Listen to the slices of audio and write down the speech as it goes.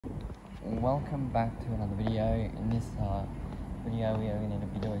welcome back to another video. In this video we are going to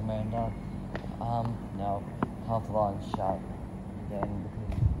be doing Mernda. Now half the line's shut again because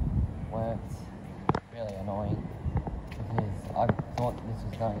it worked. Really annoying because I thought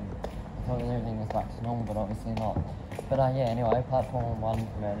everything was back to normal, but obviously not. But yeah, anyway, platform 1 for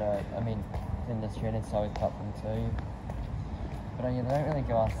Mernda, it's in the student, so is platform 2. But yeah, they don't really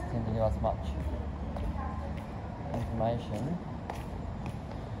tend to give us much information.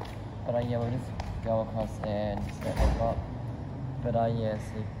 But yeah, we'll just go across there and just get back up. But yeah,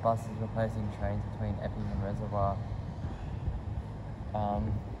 see, buses replacing trains between Epping and Reservoir.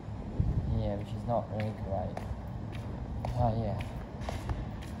 Yeah, which is not really great. Yeah.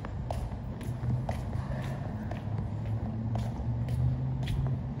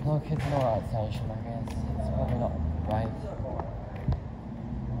 Look, it's an alright station, I guess. It's probably not great.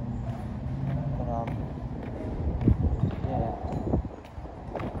 But yeah.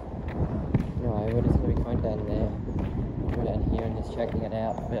 Anyway, we're just going to be going down there. Go down here and just checking it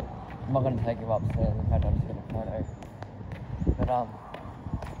out. But I'm not going to take you upstairs. In fact, I'll just get a photo. But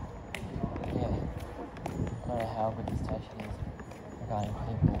yeah. I don't know how good this station is regarding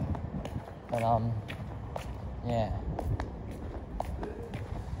people. But yeah.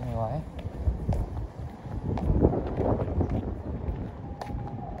 Anyway.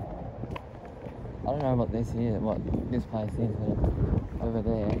 I don't know what this place is over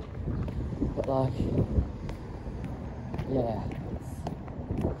there. But like, yeah.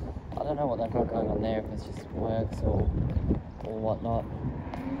 I don't know what they've got going on there, if it's just works or whatnot.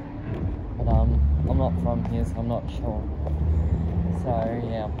 But I'm not from here, so I'm not sure. So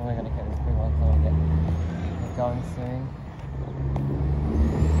yeah, I'm probably gonna get this quick one so I'll get going soon.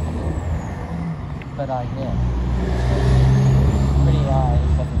 But yeah, pretty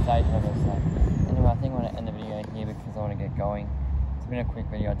interesting station, I will say. Anyway, I think I'm gonna end the video here because I want to get going. It's been a quick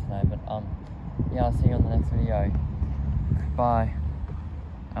video today, but yeah, I'll see you on the next video. Goodbye.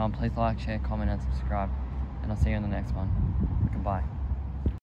 Please like, share, comment, and subscribe, and I'll see you in the next one. Goodbye.